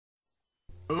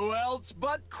Who else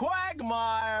but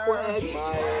Quagmire?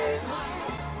 Quagmire.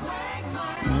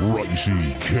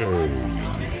 Raisi K.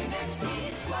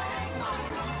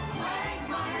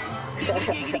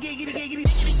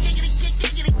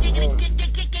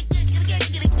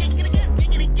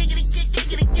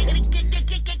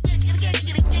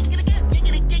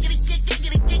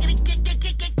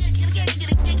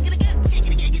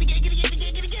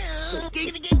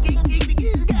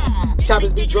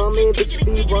 Choppers be drumming, bitches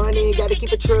be running. Gotta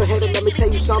keep a trail headed, let me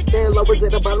tell you something. Lowers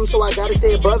at the bottom, so I gotta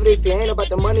stay above it. If you ain't about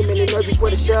the money, man, you know just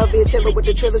where to shove it. Chillin' with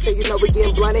the trailer, so you know we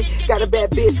getting blunted. Got a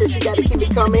bad bitch, so she gotta keep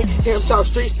me coming. Hear them talk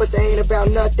streets, but they ain't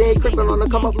about nothing. Creepin' on the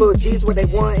come up, little G's what they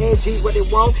want, and G's what they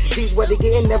want. G's what they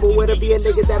gettin', never would be a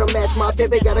nigga that'll match my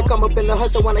pivot. Gotta come up in the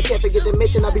hustle when I can't forget to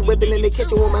mention. I be whipping in the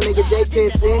kitchen with my nigga Jay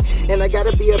Pitts in. And I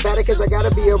gotta be about it, cause I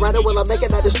gotta be a rider. Will I make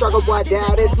it out the struggle, boy, I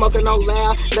doubt it. Smoking on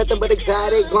loud, nothing but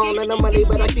exotic. Gone on the money,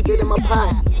 but I keep it in my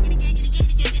pot.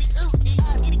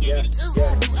 Yeah.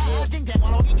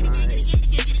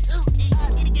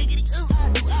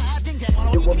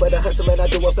 Do it for the hustle and I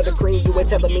do it for the cream. You ain't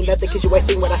telling me nothing cause you ain't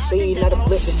seen what I seen. Now to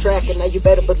flip the track and now you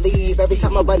better believe. Every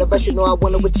time I write a verse you know I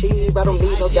want to achieve. I don't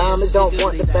need no diamonds, don't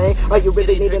want the fame. All you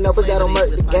really need to know is that I don't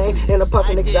murder the game. And I'm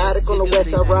puffing exotic on the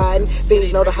west side riding.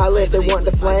 Fiends know the holla if they want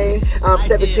the flame. I'm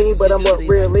 17 but I'm what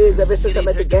real is. Ever since I'm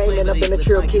at the game and I've been a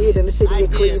trill kid in the city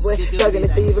of Cleveland. Thugging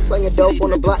and thieving, slinging dope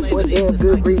on the block for a damn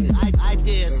good reason. I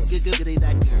did good-googity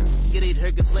that girl. Get eat her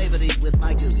good flavorty with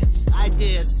my googans. I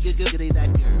did good-googity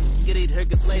that girl. Get eat her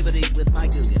good flavorty with my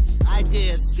googans. I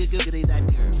did good-googity that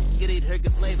girl. Get eat her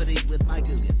good flavorty with my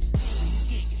googans.